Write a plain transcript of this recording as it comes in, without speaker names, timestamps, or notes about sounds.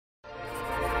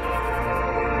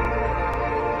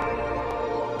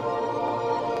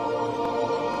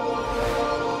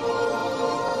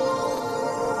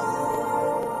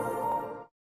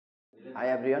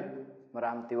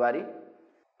Ram Tiwari,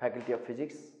 Faculty of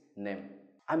Physics, name.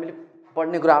 हामीले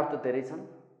पढ्ने कुराहरु त धेरै छन्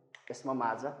यसमा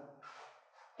माझ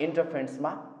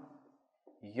इन्टरफेरेन्समा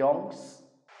यंग्स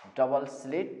डबल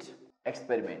स्लिट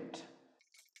एक्सपेरिमेन्ट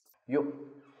यो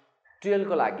 12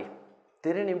 को लागि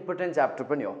धेरै नै इम्पोर्टेन्ट च्याप्टर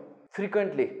पनि हो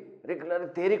फ्रिक्वेन्टली रेगुलर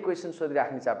धेरै क्वेशन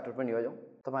सोधिराख्ने च्याप्टर पनि हो यो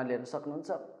तपाईले हेर्न सक्नुहुन्छ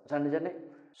झन्डै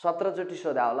 17 चोटी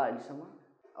सोधा होला अहिलेसम्म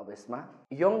अब यसमा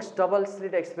यंग्स डबल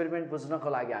स्लिट एक्सपेरिमेन्ट बुझ्नको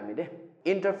लागि हामीले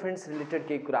इन्टरफेरेन्स रिलेटेड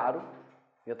केही कुराहरु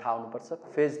यो थाहा हुनुपर्छ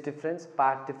phase difference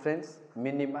path difference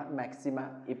minima maxima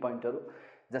यी पोइन्टहरु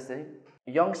जसरी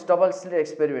यंग्स डबल स्लिट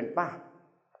एक्सपेरिमेन्टमा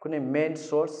कुनै मेन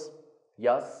सोर्स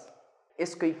यस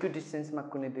यसको इक्विडिस्टेन्समा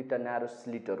कुनै दुईटा न्यारो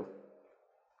स्लिटहरु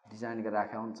डिजाइन गरेर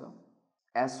राखेको हुन्छ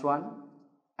S1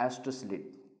 S2 slit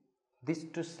these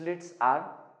two slits are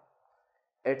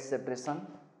at separation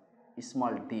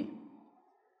small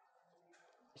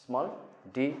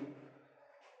d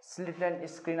slit and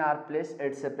screen are placed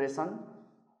at separation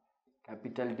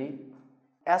capital D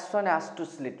S1 S2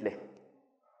 slit ले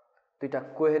दुईटा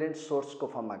कोहेरेन्ट सोर्स को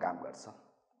फर्ममा काम गर्छ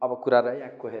अब कुरा रह्यो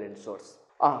यहाँ कोहेरेन्ट सोर्स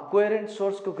कोहेरेन्ट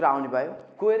सोर्स को कुरा आउने भयो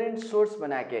कोहेरेन्ट सोर्स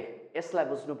भनेके यसलाई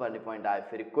बुझ्नु पर्ने पोइन्ट आयो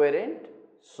फेरि कोहेरेन्ट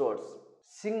सोर्स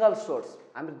सिंगल सोर्स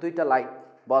हाम्रो दुईटा लाइट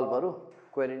बल्बहरु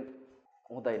कोहेरेन्ट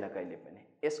हुँदैन कहिले पनि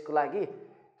यसको लागि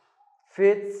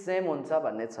फेज सेम हुन्छ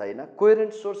भन्ने छैन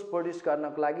कोहेरेन्ट सोर्स प्रोड्युस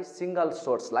गर्नको लागि सिंगल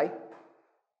सोर्सलाई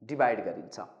डिवाइड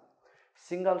गरिन्छ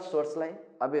सिंगल सोर्सलाई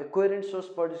अब कोहेरेन्ट सोर्स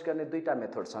प्रोड्युस गर्ने दुईटा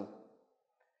मेथड छन्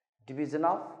division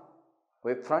of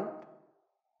wave front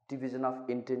division of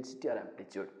intensity र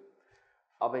एम्प्लिट्युड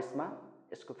अब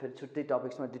यसको फेरि छुट्टै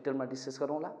टपिक्समा डिटेलमा डिस्कस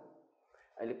गरौँला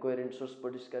अहिले कोहेरेन्ट सोर्स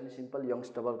प्रोड्युस गर्ने सिम्पल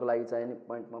यंग्स डबलको लागि चाहिने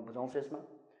पोइन्टमा बुझाउँछु यसमा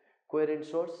कोहेरेन्ट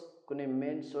सोर्स कुनै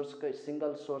मेन सोर्सको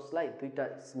सिंगल सोर्सलाई दुईटा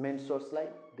मेन सोर्सलाई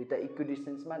दुईटा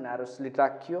इक्विडिस्टेन्समा न्यारो स्लिट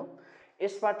राखियो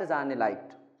यसबाट जाने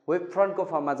लाइट वेभ फ्रन्टको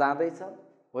फर्ममा जाँदैछ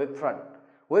वेभ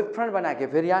फ्रन्ट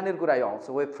भनेको फेरि यहाँनिर कुरा यो आउँछ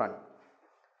wave front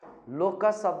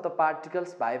locus of the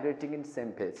particles vibrating in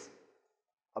same phase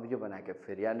अब यो भनेको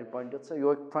फेरि यहाँनिर पोइन्ट छ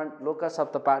यो front locus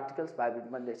of the particles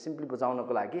vibrate मैले सिम्पली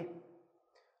बुझाउनको लागि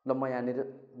ल म यहाँनिर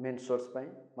मेन सोर्स पाएँ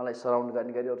मलाई सराउन्ड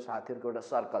गर्ने गरी अरु साथीहरुको एउटा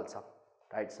सर्कल छ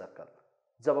टाइट सर्कल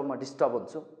जब म डिस्टर्ब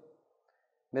हुन्छु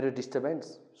मेरो डिस्टर्बेन्स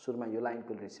सुरुमा यो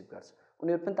लाइनको रिसिभ गर्छ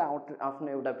उनीहरु पनि त आफ्नो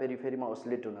एउटा पेरिफेरीमा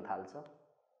ओसिलेट हुन थाल्छ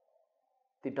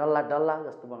ती डल्ला डल्ला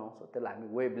जस्तो बनाउँछ त्यसलाई हामी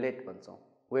वेभलेट भन्छौं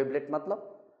वेभलेट मतलब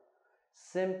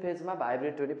सेम फेजमा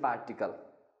भाइब्रेट हुने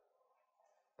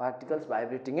particles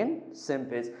vibrating in same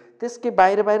phase त्यसकै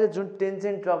बाहिर जुन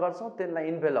टेन्जेन्ट ड्रा गर्छौं त्यसलाई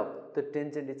इन्भेलप त्यो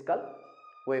tangent is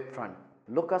called wave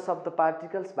front locus of the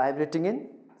particles vibrating in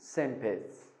same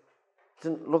phase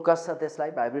जुन लोकस छ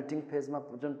त्यसलाई भाइब्रेटिङ फेजमा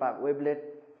जुन वेभलेट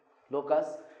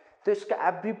लोकस त्यसको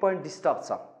एभ्री पोइन्ट डिस्टर्ब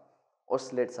छ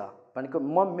ओसिलेट छ भनेको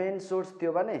म मेन सोर्स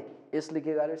थियो भने यसले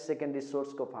के गर्यो सेकेन्डरी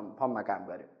सोर्सको फर्ममा काम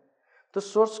गर्यो त्यो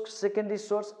source secondary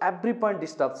source every point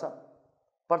disturb छ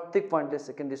प्रत्येक पोइन्टले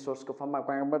सेकेन्डरी सोर्सको फर्ममा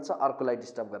काम गर्छ अर्कोलाई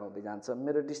डिस्टर्ब गराउँदै जान्छ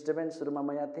मेरो डिस्टर्बेन्स सुरुमा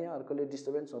म यहाँ थिएँ अर्कोले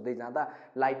डिस्टर्बेन्स हुँदै जाँदा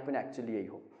लाइट पनि एक्चुअली यही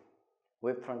हो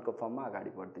वेभ फ्रन्टको फर्ममा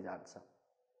अगाडि बढ्दै जान्छ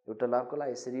एउटा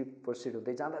अर्कोलाई यसरी प्रोसिड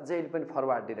हुँदै जाँदा जहिले पनि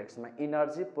forward डाइरेक्सनमा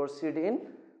energy processed in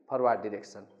forward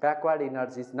direction backward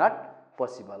energy is not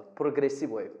possible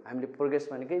progressive wave हामीले प्रोग्रेस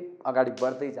भनेकै अगाडि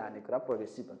बढ्दै जाने कुरा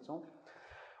प्रोग्रेसिभ भन्छौं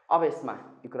अब यसमा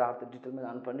यो कुराहरु त डिटेलमा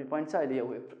जानुपर्ने पोइन्ट छ अहिले यो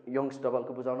यंग्स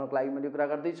डबलको बुझाउनको लागि मैले कुरा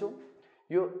गर्दै छु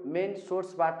यो मेन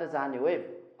सोर्सबाट जाने वेभ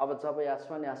अब जब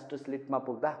S1 S2 स्लिटमा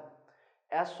पुग्दा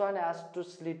S1 S2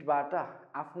 स्लिटबाट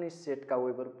आफ्नै सेटका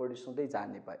वेभहरु प्रोड्युस हुँदै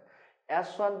जाने भयो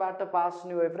S1 बाट पास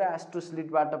हुने वेभ र S2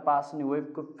 स्लिटबाट पास हुने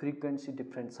वेभको फ्रिक्वेन्सी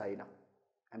डिफरेन्ट छैन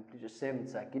एम्प्लिट्युड सेम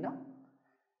छ किन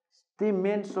त्यही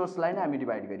मेन सोर्सलाई नै हामी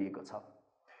डिवाइड गरिएको छ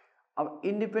अब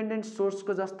इन्डिपेन्डेन्ट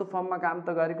सोर्सको जस्तो फर्ममा काम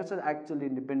त गरेको छ एक्चुअली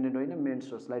इन्डिपेन्डेन्ट होइन मेन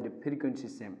सोर्सलाई फ्रिक्वेन्सी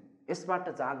सेम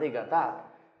यसबाट जाँदै गर्दा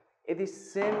यदि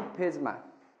सेम फेजमा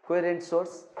कोहेरेन्ट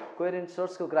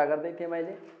सोर्सको कुरा गर्दै थिएँ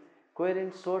मैले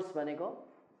कोहेरेन्ट सोर्स भनेको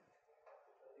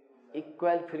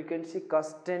इक्वल फ्रिक्वेन्सी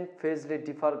कन्स्टेन्ट फेजले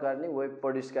डिफर गर्ने वेभ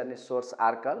प्रोड्युस गर्ने source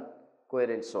are called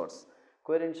कोहेरेन्ट source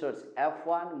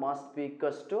F1 must be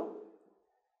equals to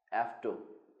F2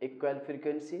 equal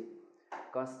frequency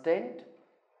constant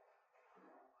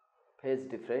phase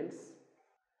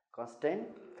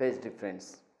difference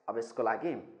अब यसको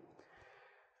लागि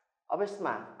अब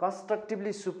यसमा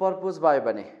कन्स्ट्रक्टिभली सुपरपोज भयो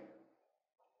भने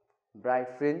ब्राइट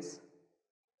फ्रिन्ज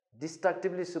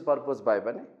डिस्ट्रक्टिभली सुपरपोज भयो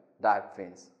भने डार्क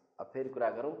फ्रिन्ज अब फेरि कुरा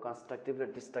गरौँ कन्स्ट्रक्टिभ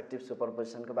र डिस्ट्रक्टिभ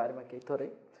सुपरपोजिसनको बारेमा केही थोरै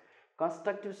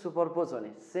constructive superpose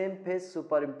होने same phase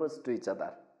superimpose to each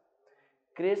other,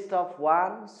 crest of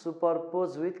one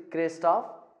superpose with crest of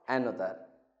another,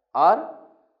 or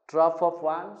trough of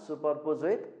one superpose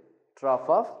with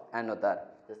trough of another.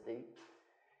 जस्तै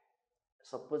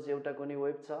सपोज एउटा कुनै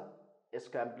वेभ छ,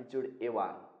 यसको एम्प्लिट्युड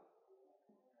a1,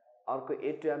 अर्को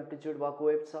a2 एम्प्लिट्युड भएको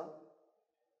wave छ,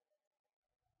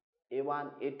 a1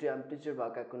 a2 amplitude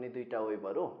भएका कुनै दुईटा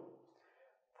वेभहरू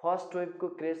फर्स्ट वेभको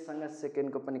क्रेस्टसँग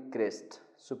सेकेन्डको पनि क्रेस्ट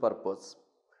सुपरपोज,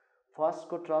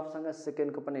 फर्स्टको ट्रफसँग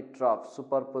सेकेन्डको पनि ट्रफ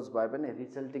सुपरपोज भयो भने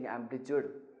रिजल्टिङ एम्प्लिट्युड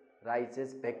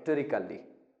राइजेस भेक्टोरिकल्ली,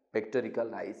 भेक्टोरिकल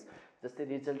राइज। जस्तै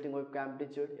रिजल्टिङ वेभको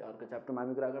एम्प्लिट्युड अर्को च्याप्टरमा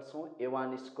हामी कुरा गर्छौँ,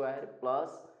 a1 square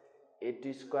plus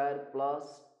a2 square plus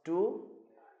 2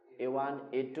 a1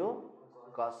 a2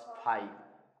 cos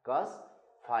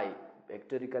 5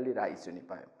 भेक्टोरिकली rise हुने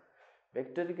भयो।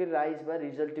 भेक्टोरिकली राइज भयो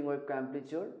रिजल्टिङ वेभको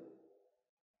एम्प्लिट्युड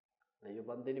यो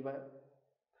बन्दै नि भयो,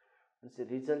 भनेपछि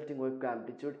रिजल्टिङ वेभको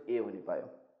एम्प्लिट्युड a हुने भयो।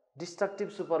 डिस्ट्रक्टिभ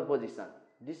सुपरपोजिसन,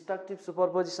 डिस्ट्रक्टिभ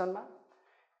सुपरपोजिसनमा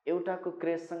एउटाको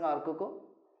क्रेस्टसँग अर्कोको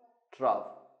ट्रफ,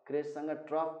 क्रेस्टसँग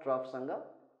ट्रफ, ट्रफसँग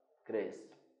क्रेस्ट।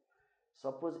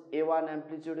 सपोज a1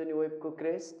 एम्प्लिट्युड हुने वेभको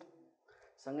क्रेस्ट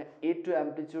सँग a2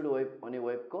 एम्प्लिट्युड वेभ हुने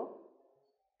वेभको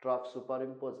ट्रफ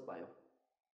सुपरइम्पोज भयो।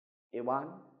 a1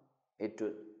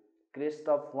 a2 crest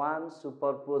of one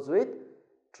superposed with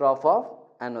trough of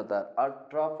another, or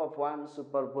trough of one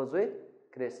superposed with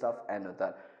crest of another.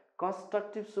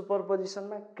 Constructive superposition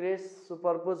में crest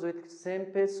superposed with same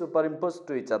phase superimposed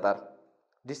to each other.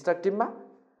 Destructive में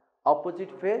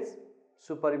opposite phase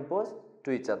superimposed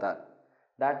to each other.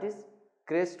 That is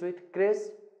crest with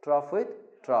crest, trough with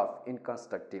trough in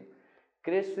constructive.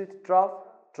 Crest with trough,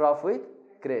 trough with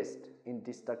crest in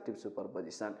destructive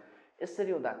superposition.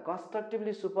 यसरी हुँदा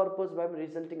कन्स्ट्रक्टिभली superpose भयो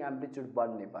resulting amplitude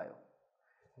बढ्ने भयो,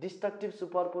 destructive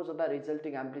superpose हुँदा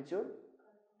resulting amplitude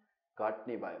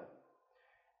घट्ने भयो।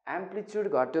 Amplitude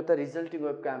घट्यो त रिजल्टिङ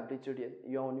वेभको एम्प्लिट्युड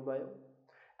यो आउने भयो।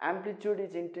 एम्प्लिट्युड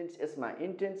इज इन्टेन्स, यसमा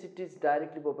intensity is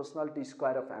directly proportional to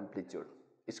square of amplitude,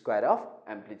 square of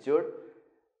amplitude,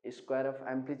 square of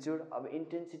amplitude. अब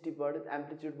इन्टेन्सिटी बढ्यो,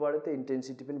 एम्प्लिट्युड बढ्यो त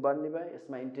इन्टेन्सिटी पनि बढ्ने भयो।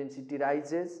 यसमा intensity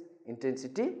rises,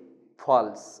 intensity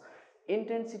falls.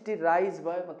 Intensity rise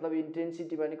भयो मतलब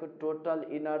इन्टेन्सिटी भनेको total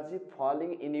energy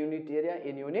falling in unit area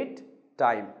in unit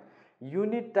time.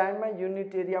 Unit टाइममा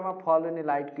युनिट एरियामा फल हुने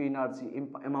लाइटको इनर्जी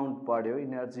एमाउन्ट बढ्यो,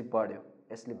 इनर्जी बढ्यो,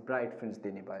 यसले ब्राइट फ्रिन्ज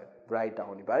दिने भयो, ब्राइट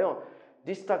आउने भयो।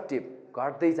 डिस्ट्रक्टिभ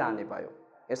घट्दै जाने भयो,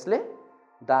 यसले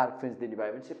डार्क फ्रिन्ज दिने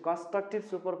भयो। भनेपछि constructive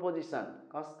superposition,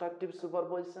 constructive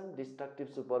superposition, destructive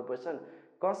superposition.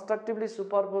 कन्स्ट्रक्टिभली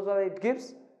superpose it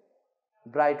gives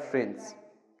bright fringe,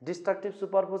 destructive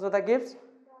superpose हुँदा gives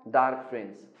dark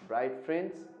fringe, bright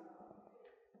fringe.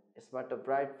 यसबाट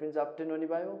ब्राइट फ्रिन्ज अब्टेन हुने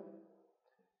भयो,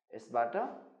 यसबाट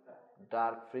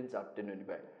डार्क फ्रिन्ज अब्टेन हुने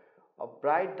भयो। अब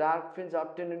ब्राइट डार्क फ्रिन्ज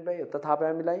अब्टेन हुने भयो त थाहा भयो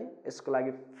हामीलाई। यसको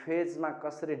लागि फेजमा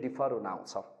कसरी डिफर हुन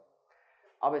आउँछ।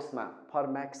 अब यसमा फर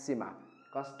म्याक्सिमा,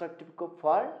 कन्स्ट्रक्टिभको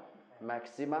फर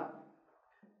म्याक्सिमा,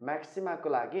 म्याक्सिमाको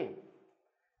लागि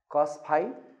cos फाइ,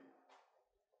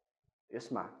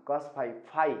 यसमा cos फाइ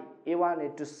फाइ a1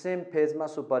 a2 सेम फेजमा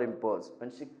सुपरइम्पोज,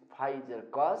 भनेपछि फाइ is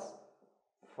cos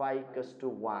phi equals to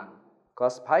 1,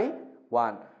 cos phi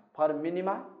 1। For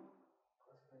minima,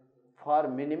 for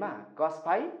minima cos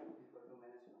phi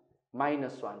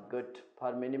 -1, good.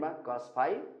 For minima cos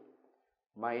phi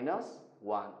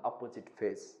 -1, opposite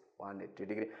phase 180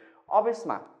 degree. अब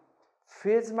यसमा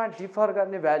फेजमा differ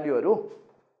गर्ने भ्यालुहरू,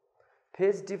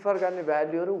 phase differ गर्ने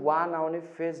भ्यालुहरू 1 आउने,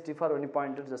 phase differ हुने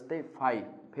पोइन्टहरु जस्तै 5,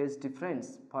 phase difference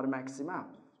for maxima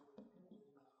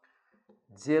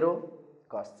 0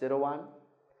 cos 0 1,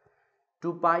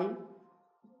 2 pie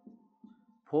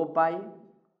 4 pie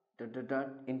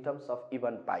in terms of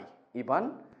even pie, even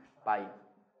pie,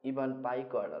 even पाई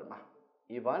को अर्डरमा,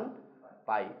 even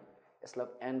पाई।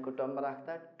 यसलाई n को टर्ममा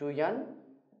राख्दा 2n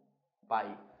pie,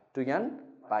 2n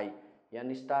pie.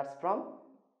 n starts from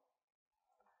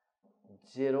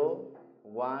 0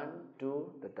 1 2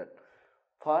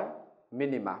 for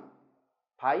minima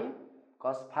 5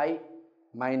 cos phi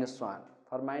 -1,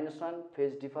 for -1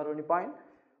 phase differ हुने point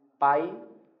pi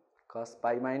cos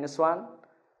pi -1,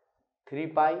 3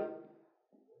 pi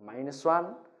 -1,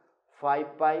 5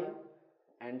 pi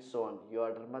and so on। यो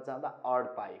अर्डरमा जाँदा odd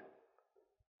pi,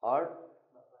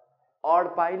 odd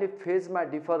pi ले फेजमा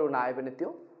डिफर हुन आयो भने त्यो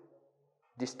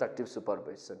डिस्ट्रक्टिभ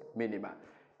सुपरपोजिसन मिनिमा।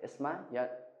 यसमा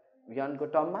n को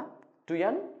टर्ममा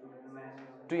 2n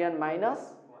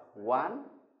 -1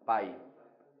 पाई,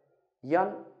 n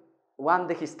 1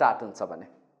 देखि स्टार्ट हुन्छ भने,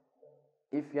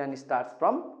 if n starts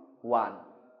from 1,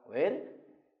 where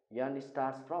n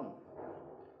starts from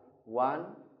 1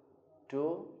 2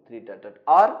 3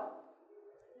 or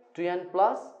 2n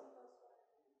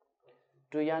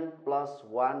plus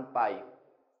 1 pi,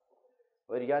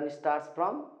 where n starts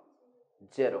from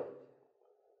 0,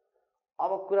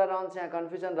 अब कुरा रहन्छ यहाँ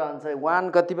कन्फ्युजन रहन्छ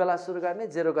 1 कति बेला सुरु गर्ने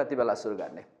 0 कति बेला सुरु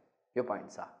गर्ने यो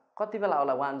पोइन्ट छ कति बेला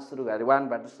होला 1 सुरु गर्ने 1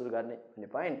 बाट सुरु गर्ने भन्ने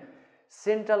पोइन्ट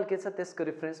सेन्ट्रल के छ त्यसको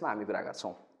रेफरेन्समा हामी कुरा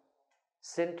गर्छौं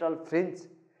सेन्ट्रल फ्रिन्ज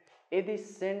यदि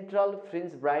सेन्ट्रल फ्रिन्ज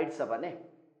ब्राइट छ भने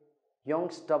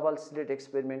यंग्स डबल स्लिट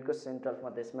एक्सपेरिमेन्टको सेन्ट्रल म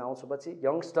त्यसमा आउँछु पछि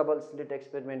Young's double slit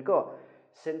एक्सपेरिमेन्टको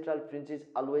central fringe is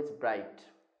always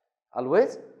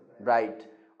bright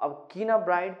अब किन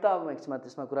ब्राइट त अब यसमा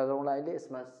त्यसमा कुरा गरौँला अहिले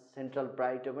यसमा सेन्ट्रल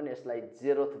ब्राइट हो भने यसलाई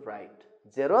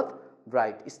जेरोथ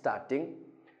ब्राइट स्टार्टिङ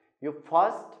यो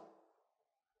फर्स्ट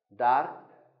डार्क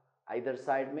आइदर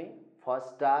साइड में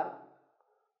first dark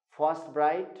first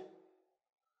bright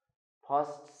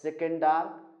first second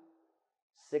dark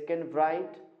second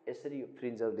bright यसरी यो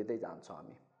फ्रिन्जहरु लिँदै जान्छौं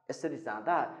हामी यसरी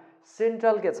जाँदा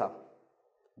सेन्ट्रल के छ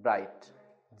ब्राइट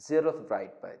जेरोथ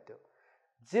ब्राइट भयो त्यो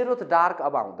जेरोथ डार्क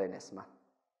अब आउँदैन यसमा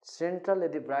सेन्ट्रल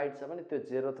यदि ब्राइट छ भने त्यो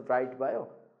जेरोथ ब्राइट भयो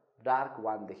डार्क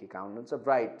 1 देखि काउन्ट हुन्छ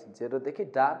ब्राइट 0 देखि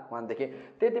डार्क 1 देखि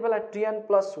त्यति बेला 2n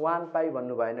 + 1 पाई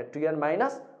भन्नु भएन 2n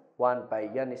 - 1 pie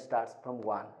n starts from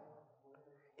 1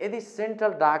 यदि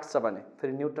सेन्ट्रल डार्क छ भने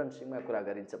फेरि न्युटन रिङमा कुरा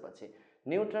गरिन्छ पछि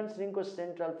newton रिङको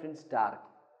central fringe dark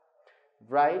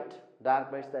bright dark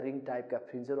भएपछि त रिङ टाइपका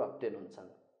फ्रिन्जहरु अब्टेन हुन्छन्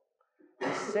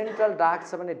सेन्ट्रल डार्क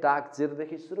छ भने डार्क 0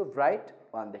 देखि सुरु ब्राइट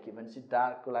 1 देखि भनेपछि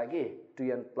डार्कको लागि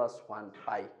 2n + 1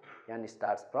 pie n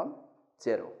starts from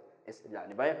 0 यसरी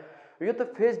जाने भयो यो त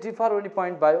फेज डिफर हुने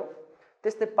पोइन्ट भयो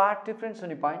त्यस्तै पार्ट डिफरेन्स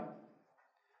हुने पोइन्ट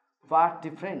पार्ट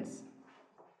डिफरेन्स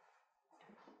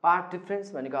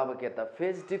भनेको अब के त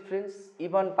फेज डिफरेन्स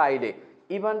इभन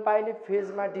पाइले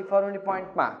फेजमा डिफर हुने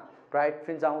पोइन्टमा ब्राइट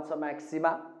फ्रिन्ज आउँछ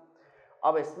म्याक्सिमा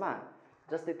अब यसमा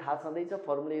जस्तै थाहा छँदैछ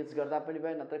फर्मुला युज गर्दा पनि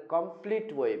भयो नत्र complete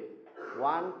wave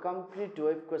 1 complete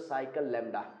वेभको cycle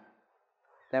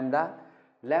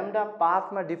lambda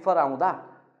पाथमा differ आउँदा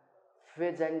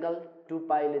फेज एंगल 2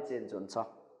 पाई ले चेन्ज हुन्छ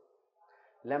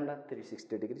lambda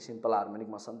 360 degree simple harmonic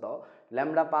motion त हो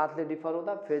ल्याम्डा पाथले डिफर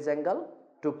हुँदा फेज एंगल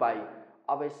 2 पाई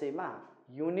अब यसैमा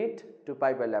unit 2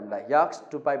 pie by lambda x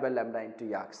 2 pie by lambda into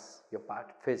x यो पार्ट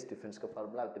फेज डिफरेन्सको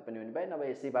फर्मुला त्यो पनि हुने भयो नभए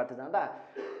यसैबाट जाँदा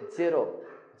 0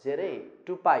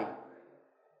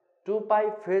 2 पाई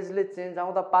फेजले चेन्ज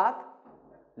आउँदा पाथ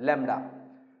ल्याम्डा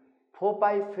 4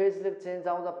 पाई फेजले चेन्ज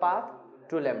आउँदा path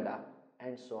 2 lambda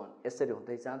and so on यसरी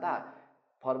हुँदै जाँदा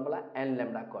फर्मुला n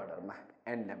ल्याम्डा को अर्डरमा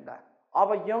n ल्याम्डा अब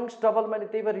यंग्स डबल मैले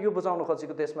त्यही भएर यो बुझाउन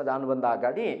खोजेको त्यसमा जानुभन्दा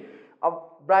अगाडि अब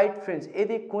ब्राइट फ्रिन्ज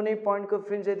यदि कुनै पोइन्टको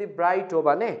फ्रिन्ज यदि ब्राइट हो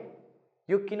भने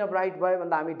यो किन ब्राइट भयो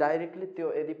भन्दा हामी डाइरेक्टली त्यो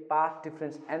यदि पाथ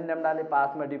डिफरेन्स n ल्याम्डाले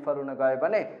पाथमा डिफर हुन गयो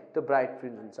भने त्यो ब्राइट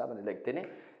फ्रिन्ज हुन्छ भनेर लेख्दिने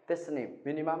त्यसैले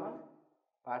मिनिमम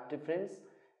पाथ डिफरेन्स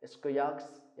यसको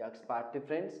x path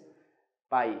difference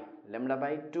pie lambda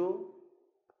by 2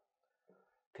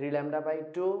 3 lambda by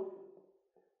 2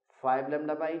 5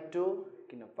 lambda by 2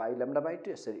 किन 5 ल्याम्डा बाइ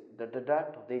 2 यसरी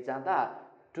डट हुँदै जाँदा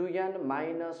 2n -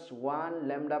 1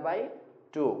 ल्याम्डा बाइ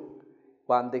 2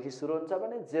 1 देखि सुरु हुन्छ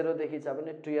भने 0 देखि छ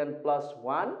भने 2n +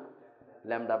 1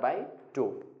 ल्याम्डा बाइ 2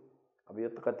 अब यो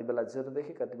त कति बेला 0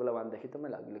 देखि कति बेला 1 देखि त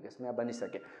मैले अघिल्लो केसमा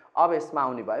बनिसके अब यसमा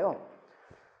आउने भयो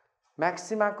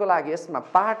म्याक्सिमाको लागि यसमा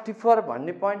पाथ डिफर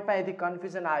भन्ने पोइन्टमा यदि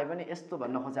कन्फ्युजन आयो भने यस्तो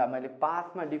भन्न खोजा मैले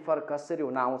पाथमा डिफर कसरी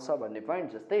हुन आउँछ भन्ने पोइन्ट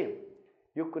जस्तै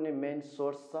यो कुनै मेन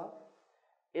सोर्स छ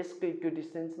यसको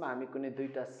इक्विडिस्टेन्समा हामी कुनै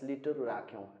दुईटा स्लिटहरु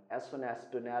राख्यौं S1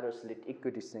 S2 न्यारो स्लिट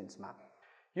इक्विडिस्टेन्समा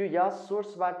यो यस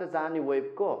सोर्सबाट जाने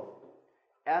वेभको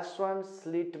S1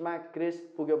 स्लिटमा क्रेस्ट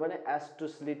पुग्यो भने S2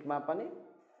 स्लिटमा पनि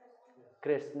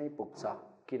क्रेस्ट नै पुग्छ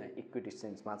किन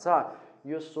इक्विडिस्टेन्समा छ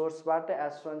यो सोर्सबाट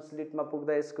S1 स्लिटमा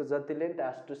पुग्दा यसको जति लेन्थ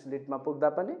S2 स्लिटमा पुग्दा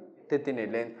पनि त्यति नै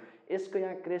लेन्थ यसको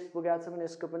यहाँ क्रेस्ट पुगेछ भने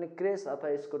यसको पनि क्रेस्ट अथवा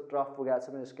यसको ट्रफ पुगेछ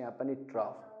भने यसको यहाँ पनि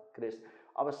ट्रफ क्रेस्ट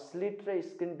अब स्लिट र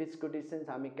स्क्रिन बीचको डिस्टेन्स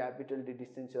हामी क्यापिटल डी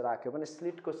डिस्टेन्स यो राख्यो भने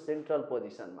स्लिटको सेन्ट्रल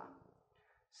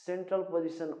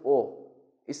पोजिसन O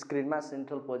स्क्रिनमा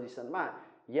सेन्ट्रल पोजिसनमा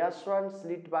S1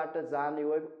 स्लिटबाट जाने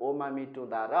वेभ O मा मिट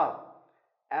हुँदा र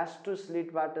S2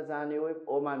 स्लिटबाट जाने वेभ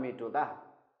O मा मिट हुँदा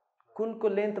कुनको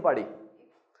लेन्थ बढी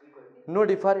no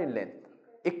differ in length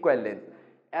equal length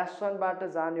S1 बाट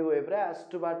जाने वेभ र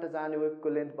S2 बाट जाने वेभको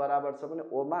लेन्थ बराबर छ भने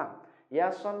O मा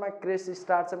S1 मा क्रेस्ट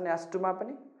स्टार्ट छ भने S2 मा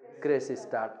पनि क्रेस्ट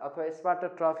स्टार्ट अथवा यसबाट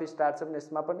ट्रफ स्टार्ट छ भने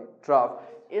यसमा पनि ट्रफ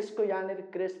यसको यहाँनिर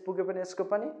क्रेस्ट पुग्यो भने यसको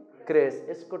पनि क्रेस्ट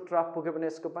यसको ट्रफ पुग्यो भने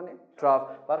यसको पनि ट्रफ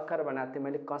भर्खर भनेको थिएँ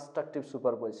मैले कन्स्ट्रक्टिभ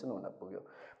सुपरपोजिसन हुन पुग्यो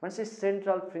भनेपछि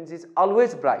central fringe is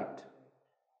always bright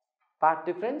path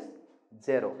difference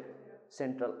 0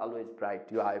 central always bright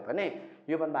यो आयो भने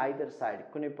यो भन्दा आइदर साइड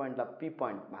कुनै पोइन्टलाई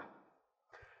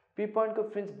पी पोइन्टको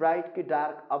फ्रिन्ज ब्राइट कि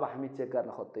डार्क अब हामी चेक गर्न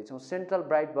खोज्दै छौं सेन्ट्रल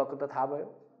ब्राइट भएको त थाहा भयो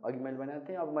अघि मैले भनेको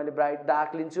थिएँ अब मैले ब्राइट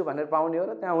डार्क लिन्छु भनेर पाउने हो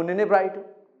र त्यहाँ हुने नै ब्राइट हो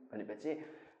भनेपछि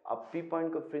अब पी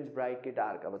पोइन्टको फ्रिन्ज ब्राइट कि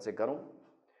डार्क अब चेक गरौँ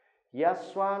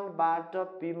S1 बाट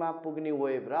P मा पुग्ने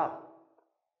वेभ र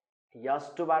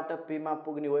S2 बाट P मा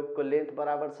पुग्ने वेभको लेन्थ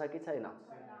बराबर छ कि छैन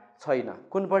छैन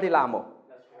कुन बढी लामो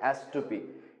S2P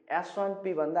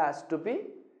S1P भन्दा S2P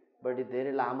बढी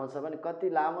धेरै लामो छ भने कति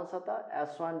लामो छ त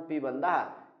S1P भन्दा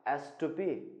S2P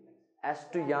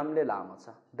S2M ले लामो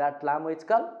छ दैट लामो इज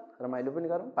कल रमाइलो पनि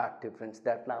गरौँ पाथ डिफरेन्स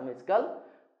दैट लामो is call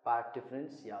path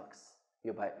difference x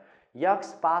यो भयो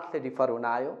यक्स पाथले डिफर हुन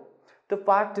आयो त्यो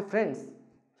पाथ डिफरेन्स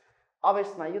अब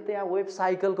यसमा यो त यहाँ वेभ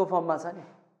साइकलको फर्ममा छ नि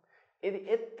यदि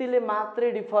यतिले मात्रै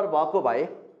डिफर भएको भए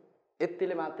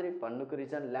यतिले मात्रै भन्नुको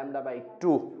रिजन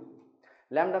λ/2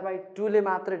 λ/2 ले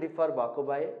मात्रै डिफर भएको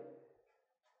भए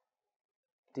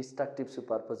डिस्ट्रक्टिभ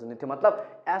सुपरपोज हुने थियो मतलब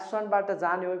S1 बाट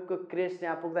जाने वेभको क्रेस्ट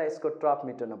यहाँ पुग्दा यसको ट्रप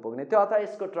मिटर नपुग्ने थियो अथवा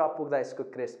यसको ट्रप पुग्दा यसको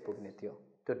क्रेस्ट पुग्ने थियो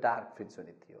त्यो डार्क फ्रिन्ज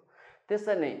हुने थियो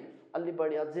त्यसै नै अलि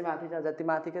बढी अझै माथि जा जति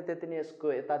माथि के त्यति नै यसको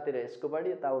यतातिर यसको बढी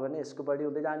यता हो भने यसको बढी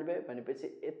हुँदै जाने भयो भनेपछि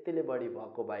यतिले बढी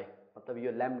भएको भए मतलब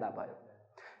यो लैम्डा भयो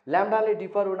लैम्डाले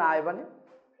डिफर हुन आयो भने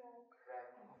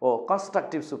हो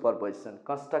कन्स्ट्रक्टिभ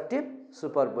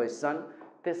सुपरपोजिसन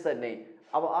त्यसै नै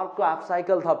अब अर्को हाफ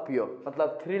साइकल थपियो मतलब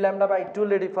 3λ/2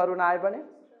 ले डिफर हुन आयो भने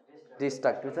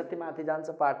डिस्ट्रक्टिभ जति माथि जान्छ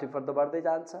पार्ट डिफर त बढ्दै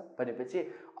जान्छ भनेपछि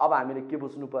अब हामीले के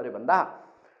बुझ्नु पर्यो भन्दा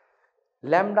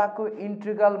लैम्डाको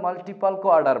इंटीग्रल मल्टिपलको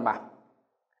अर्डरमा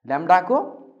लैम्डाको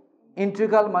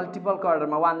इंटीग्रल मल्टिपलको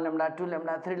अर्डरमा 1λ 2λ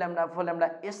 3λ 4λ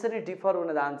यसरी डिफर हुन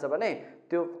जान्छ भने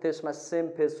त्यो त्यसमा सेम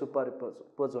फेज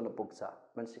सुपरपोज हुन पुग्छ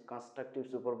भनेपछि कन्स्ट्रक्टिभ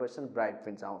सुपरपोजिसन ब्राइट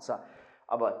फ्रिन्ज आउँछ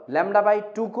अब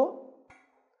λ/2 को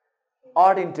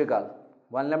odd integral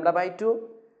 1λ/2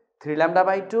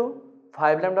 3λ/2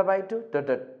 5λ/2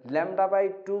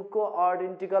 λ/2 को odd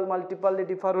integral multiple ले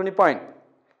डिफर हुने पॉइंट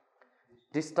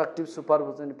डिस्ट्रक्टिभ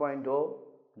सुपरपोजिसन पॉइंट हो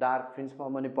डार्क फ्रिन्ज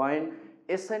फर्म हुने पॉइंट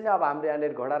यसैले अब हामीले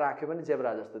यहाँनिर घोडा राख्यो भने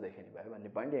जेब्रा जस्तो देखिने भयो भन्ने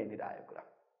पॉइंट यहीँनिर आयो कुरा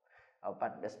अब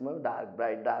पार्टनेसमा डार्क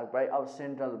ब्राइट अब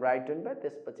सेन्ट्रल ब्राइट हुने भयो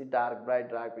त्यसपछि डार्क ब्राइट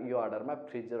यो अर्डरमा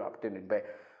फ्रिन्जहरू अप्टेन हुने भयो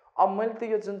अब मैले त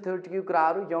यो जुन थ्योरेटिकल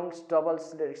कुराहरू यङ्ग्स डबल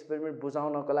स्लिट एक्सपेरिमेन्ट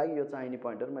बुझाउनको लागि यो चाहिने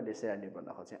पोइन्टहरू मैले यसरी यहाँनिर भन्न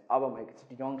खोजेँ अब म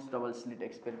एकचोटि यङ्ग्स डबल स्लिट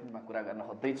एक्सपेरिमेन्टमा कुरा गर्न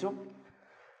खोज्दैछु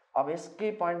अब यसकै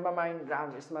पोइन्टमा माइन्ड ग्राफ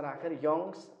यसमा राखेर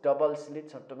यङ्ग्स डबल स्लिट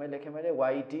छोटोमै लेखेँ मैले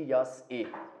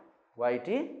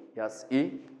YTSE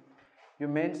यो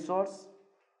मेन सोर्स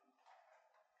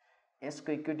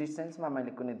यसको इक्विडिस्टेन्समा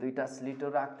मैले कुनै दुईटा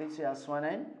स्लिटहरू राख्दैछु S1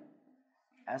 एन्ड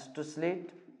S2 स्लिट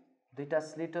दुईटा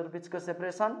स्लिटहरू बिचको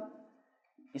सेपरेसन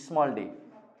स्मल d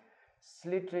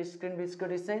स्लिट र स्क्रिन बिचको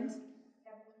डिस्टेन्स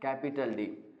क्यापिटल D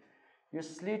यो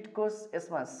स्लिट को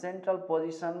यसमा सेन्ट्रल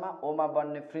पोजिसनमा ओमा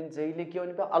बन्ने फ्रिन्ज जहिले के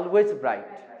हुने भयो always bright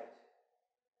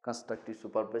constructive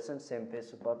superposition same phase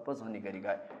superpose हुने गरी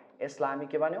गयो यसलाई हामी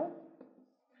के भन्यौ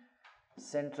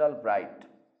सेन्ट्रल ब्राइट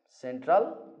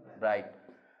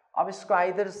अब यसको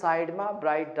आइदर साइडमा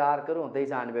ब्राइट डार्कहरू हुँदै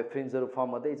जाने भयो फ्रिन्जहरू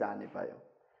फर्म हुँदै जाने भयो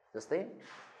जस्तै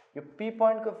यो पी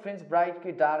पोइन्टको फ्रिन्ज ब्राइट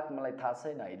कि डार्क मलाई थाहा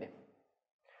छैन अहिले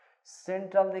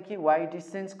सेन्ट्रलदेखि वाइ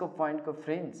डिस्टेन्सको पोइन्टको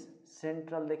फ्रिन्ज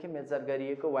सेन्ट्रलदेखि मेजर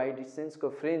गरिएको why डिस्टेन्सको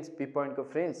fringe P पोइन्टको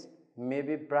fringe may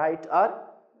be bright or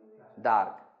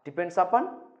dark depends upon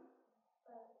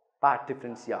path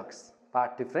difference x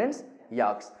path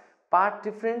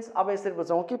difference अब यसरी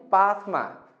बुझौँ कि पाथमा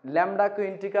लैम्डाको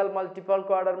इंटीग्रल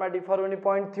मल्टिपलको अर्डरमा डिफर हुने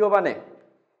पोइन्ट थियो भने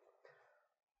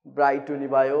ब्राइट हुने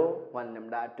भयो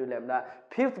 1λ 2λ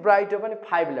फिफ्थ ब्राइट हो भने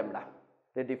 5λ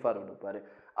ले डिफर हुनु पर्यो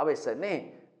अब यसरी नै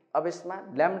अब यसमा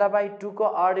λ/2 को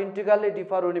ऑड इंटीग्रल ले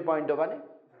डिफर हुने पोइन्ट हो भने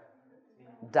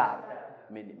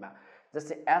डार्क मिनिमा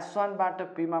जस्तै S1 बाट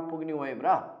P मा पुग्ने वेभ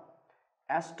र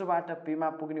S2 बाट P मा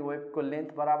पुग्ने वेभको लेन्थ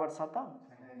बराबर छ त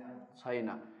छैन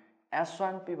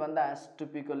S1P भन्दा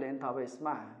S2P को लेन्थ अब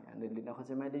यसमा यहाँनिर लिन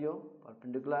खोजेँ मैले यो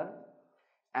परपेन्डिकुलर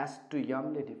S2M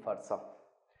ले डिफर छ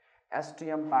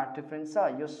S2M पार्ट डिफरेन्स छ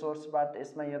यो सोर्सबाट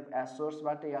यसमा यो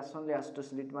सोर्सबाट S1 ले S2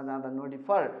 स्लिटमा जाँदा नो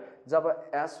डिफर जब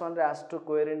S1 र S2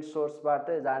 कोहेरेन्ट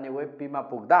सोर्सबाट जाने वेभ P मा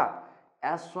पुग्दा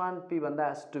S1P भन्दा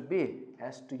S2P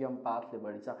S2M पाथले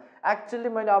बढी छ एक्चुअली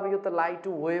मैले अब यो त लाइट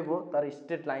वेभ हो तर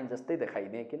स्ट्रेट लाइन जस्तै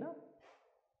देखाइदिएँ किन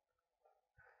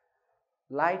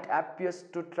light appears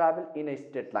to travel in a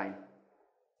straight line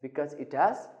because it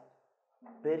has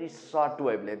very short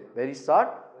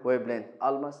wavelength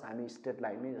almost हामी straight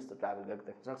line में जस्तो travel गरेको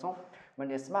देख्न सक्छौं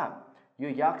भने यसमा यो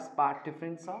x पार्ट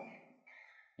डिफरेन्स छ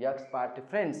x पार्ट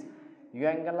डिफरेन्स यो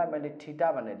एंगललाई मैले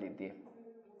थीटा भनेर लिदिए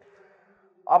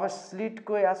अब स्लिट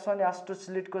को S1 S2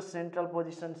 स्लिट को सेन्ट्रल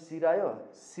पोजिसन C रह्यो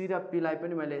C र P लाई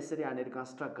पनि मैले यसरी हानेर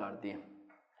कन्स्ट्रक्ट गर्दिए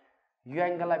यो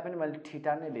एंगललाई पनि मैले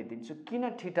थीटा नै लिदिन्छु किन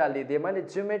थीटा लिदिए मैले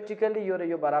ज्योमेट्रिकली यो र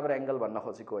यो बराबर एंगल भन्न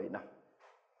खोजेको होइन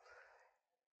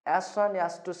S1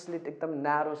 S2 स्लिट एकदम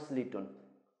न्यारो स्लिट हुन्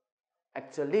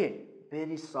एक्चुअली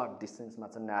भेरी सर्ट डिस्टेन्समा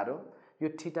छ न्यारो, यो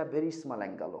थीटा भेरी स्मल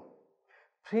एंगल हो।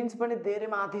 फ्रिन्ज पनि धेरै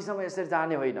माथिसम्म यसरी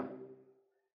जाने होइन,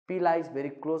 P lies very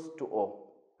close to ओ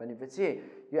भनेपछि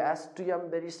यो S two am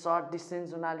very short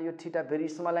distance हुनाले यो थीटा भेरी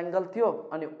स्मल एंगल थियो,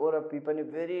 अनि ओ र पी पनि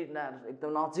भेरी एकदम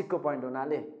नजिकको पोइन्ट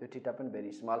हुनाले यो थीटा पनि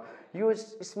भेरी स्मल। यो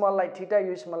स्मललाई थीटा,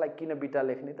 यो स्मललाई किन बीटा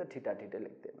लेख्ने त, थीटा थीटा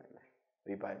लेख्दै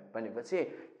मैले भयो भनेपछि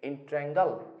in triangle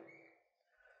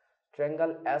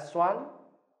S1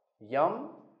 m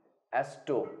S2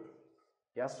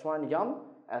 S1 m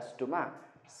S2 मा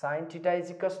sin theta is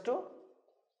equals to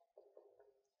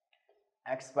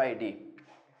x by d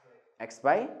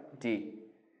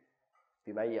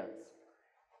p by s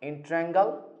in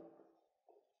triangle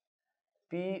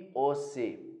POC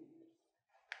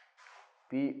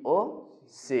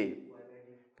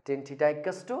tan theta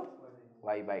equals to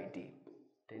y by d,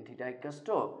 tan theta equals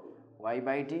to y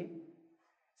by d.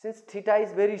 Since theta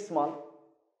is very small,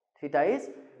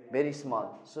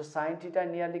 so sin theta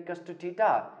nearly equals to theta,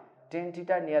 tan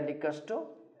theta nearly equals to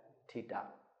theta.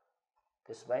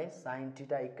 This by sin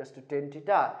theta equals to tan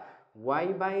theta, y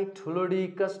by ठुलो d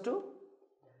equals to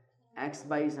x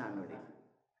by सानो d,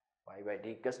 y by d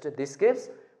equals to, this gives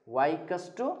y equals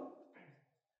to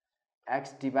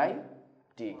x d by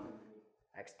d,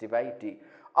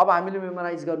 अब हामीले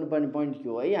memorise गर्नुपर्ने point के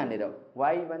हो है, यहाँनिर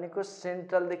y भनेको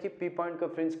सेन्ट्रल देखि p पोइन्ट को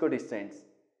फ्रिन्ज को डिस्टेन्स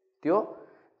त्यो,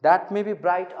 that may be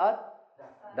bright or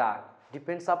dark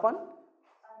depends upon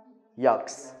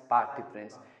x path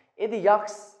difference. यदि x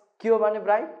के हो भने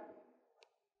ब्राइट,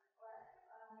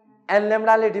 n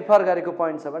लैम्डा ले डिफर गरेको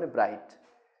पोइन्ट छ भने ब्राइट,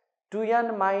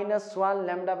 2n - 1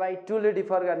 लैम्डा by 2 ले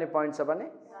डिफर गर्ने पोइन्ट छ भने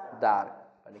डार्क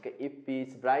भनेको if p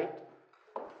is bright,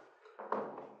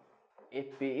 if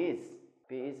p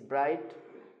is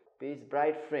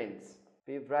bright fringe,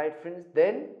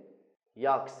 then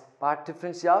x path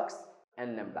difference x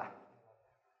n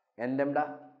lambda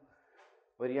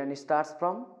where n starts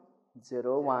from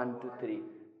 0 1 2 3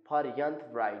 for nth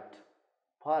bright,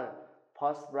 for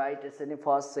first bright यसरी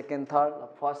first second third,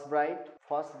 first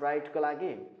bright को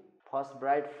लागि first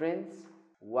bright fringe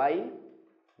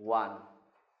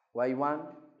y1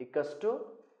 equals to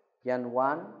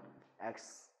n1 x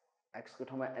को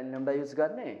ठाउँमा n lambda use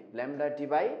गर्ने, lambda d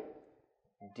by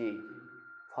d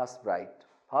first bright,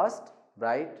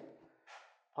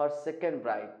 for second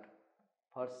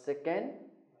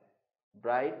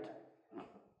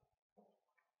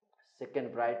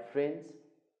bright fringe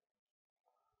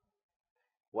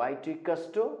y2 equals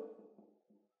to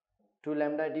 2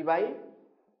 lambda d by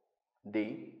d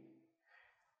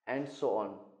and so on.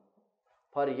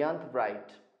 For nth bright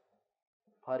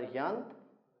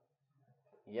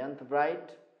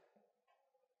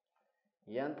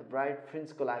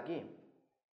fringe को लागि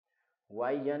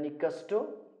yn equals to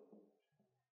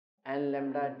n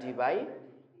lambda d by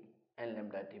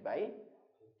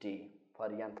d for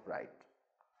nth bright.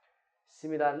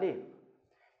 Similarly,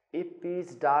 if p is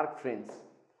dark fringe,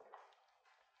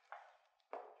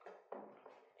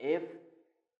 if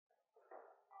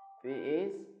p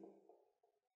is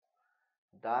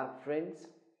dark fringe,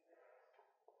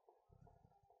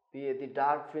 p यदि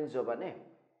dark fringe हो भने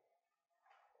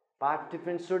path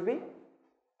difference should be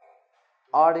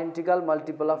odd integral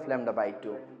multiple of lambda by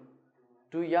 2,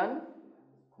 2n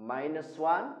 -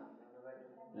 1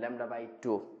 lambda by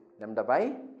 2.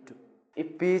 If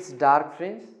p is dark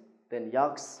fringe, then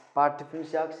x path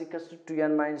difference x equals to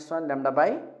 2n - 1 lambda by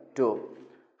 2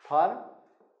 for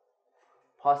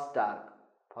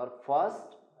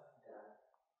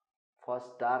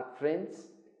first dark fringe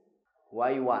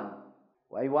y1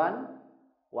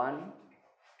 1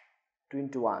 2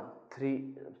 into 1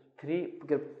 3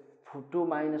 2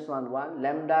 minus 1 1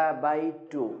 lambda by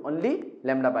 2, only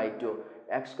lambda by 2,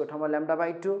 x को ठाउँमा lambda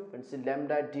by 2 भनेपछि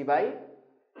lambda d by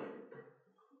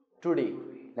 2d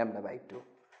lambda by 2.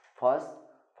 For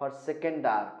second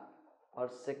dark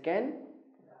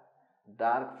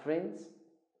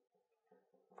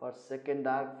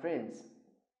fringe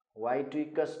y2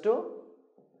 equals to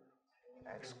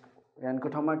x n को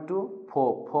ठाउँमा 2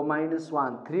 4 minus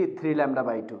 1 3 lambda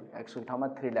by 2, x को ठाउँमा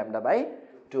 3 lambda by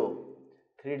 2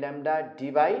 3 lambda d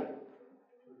by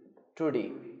 2d,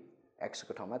 x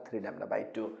को ठाउँमा 3 lambda by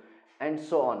 2 and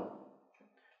so on.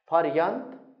 For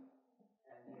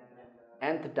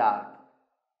nth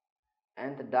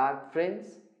dark fringe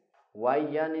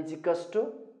yn is equals to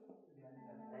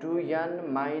 2n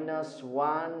 -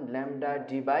 1 lambda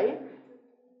d by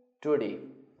 2d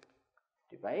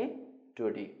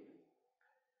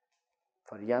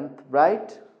for nth bright,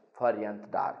 for nth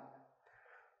dark.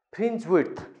 Fringe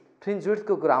width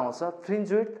को कुरा आउँछ,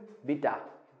 fringe width beta,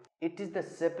 it is the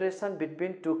separation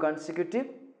between two consecutive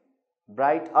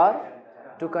bright or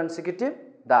two consecutive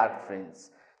dark fringe.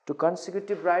 Two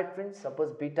consecutive bright fringe,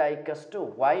 suppose beta equals to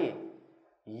y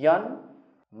n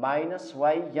minus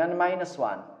y n minus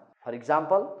 1. For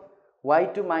example,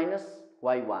 y2 minus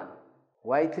y1,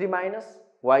 y3 minus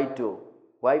y2,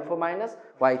 y4 minus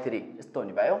y3 यस्तो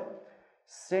हुने भयो.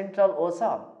 Central ओ छ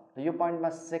र यो पोइन्टमा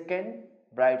second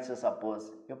bright छ. Suppose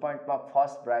यो पोइन्टमा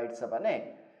फर्स्ट ब्राइट छ भने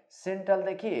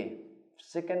सेन्ट्रलदेखि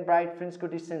second bright फ्रिन्जको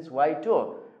distance y2,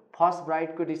 first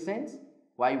ब्राइटको distance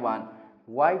y1.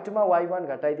 y2 मा y1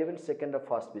 घटाइदियो भने सेकेन्ड र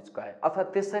फर्स्ट बिचको आयो. अथवा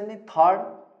त्यसरी नै थर्ड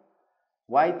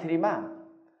y3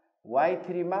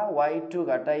 मा y2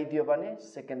 घटाइदियो भने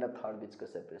सेकेन्ड र थर्ड बिचको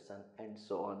separation and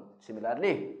so on.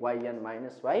 Similarly yn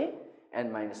minus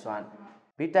yn minus 1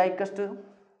 beta equals to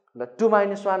ल 2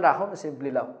 minus 1 राखौँ न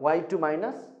सिम्पली. ल y2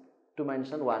 minus 2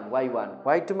 minus 1 y1,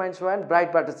 y2 minus y1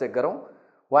 ब्राइटबाट check गरौँ.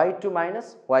 y2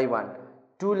 minus y1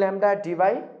 2 lambda d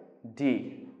by d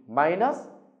minus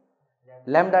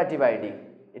lambda d by d.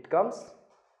 It comes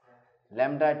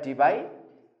lambda d by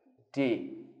d.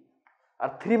 Or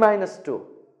 3 minus 2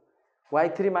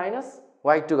 y3 minus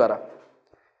y2 गर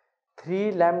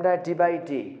 3 lambda d by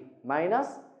d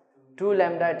minus 2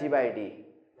 lambda d by d,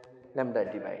 lambda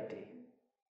d by d.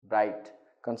 Bright.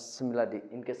 Similarly,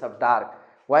 in case of dark,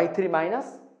 y3 minus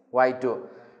y2,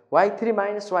 y3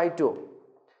 minus y2,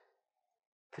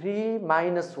 3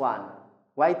 minus 1,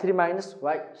 y3 minus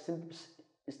y,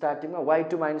 starting में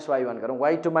y2 minus y1 गरौँ.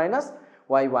 y2 minus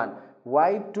y1,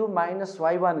 y2 minus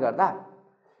y1 गर्दा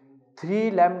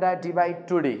 3 lambda d by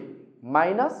 2d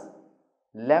minus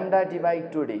lambda d by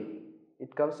 2d.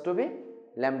 It comes to be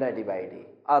lambda d by d.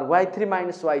 Or y3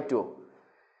 minus y2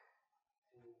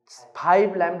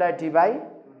 5 lambda d by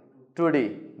 2d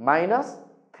minus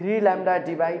 3 lambda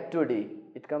d by 2d.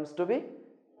 It comes to be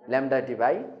lambda d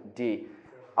by d.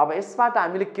 अब यसबाट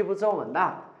हामीले के बुझौँ भन्दा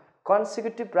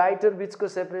कन्सेक्युटिभ ब्राइटहरु बीचको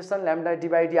separation lambda d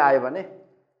by d आयो भने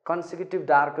कन्सेक्युटिभ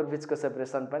डार्कहरु बीचको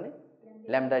separation पनि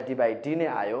lambda d by d नै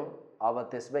आयो. अब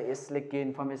त्यसमै यसले के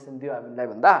इन्फर्मेसन दियो हामीलाई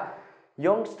भन्दा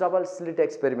Young's double slit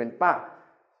एक्सपेरिमेन्टमा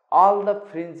all the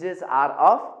fringes are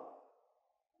of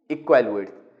equal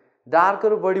width.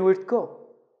 डार्कहरु बढी विड्थको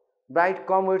ब्राइट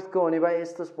कम विड्थको हुने भए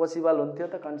यस्तो पोसिबल हुन्थ्यो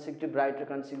त कन्सेक्युटिभ ब्राइट र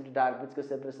कन्सेक्युटिभ डार्क बीचको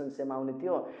सेपरेसन सेम आउने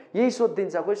थियो. यही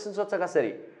सोधिन्छ क्वेशन सोध्छ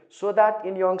कसरी. So that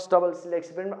in Young's double slit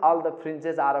experiment all the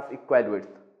fringes are of equal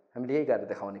width. हामीले यही गरेर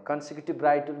देखाउने. कन्सेक्युटिभ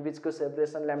ब्राइटहरु बीचको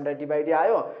separation lambda d by d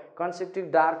आयो,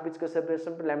 कन्सेक्युटिभ डार्क बीचको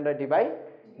सेपरेसन पनि lambda d by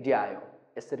d आयो.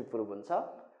 यसरी प्रुभ हुन्छ.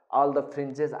 all the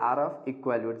fringes are of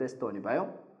equal width. यस्तो हुने भयो.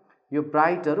 यो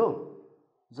ब्राइटहरु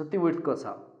जति विड्थको छ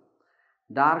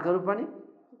डार्कहरु पनि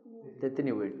त्यति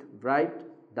नै width. Bright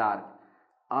dark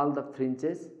all the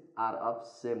fringes are of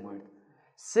same width.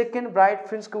 Second bright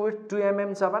फ्रिन्जको width 2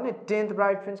 mm छ भने 10th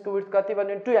ब्राइट फ्रिन्जको विड्थ कति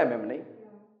भन्यो 2 mm नै.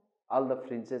 all the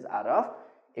fringes are of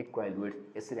equal width.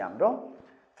 यसरी हाम्रो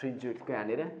फ्रिन्ज विड्थको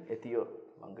यहाँनिर यति हो.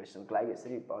 क्वेशनको लागि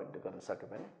यसरी पोइन्ट गर्न सक्यो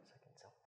भने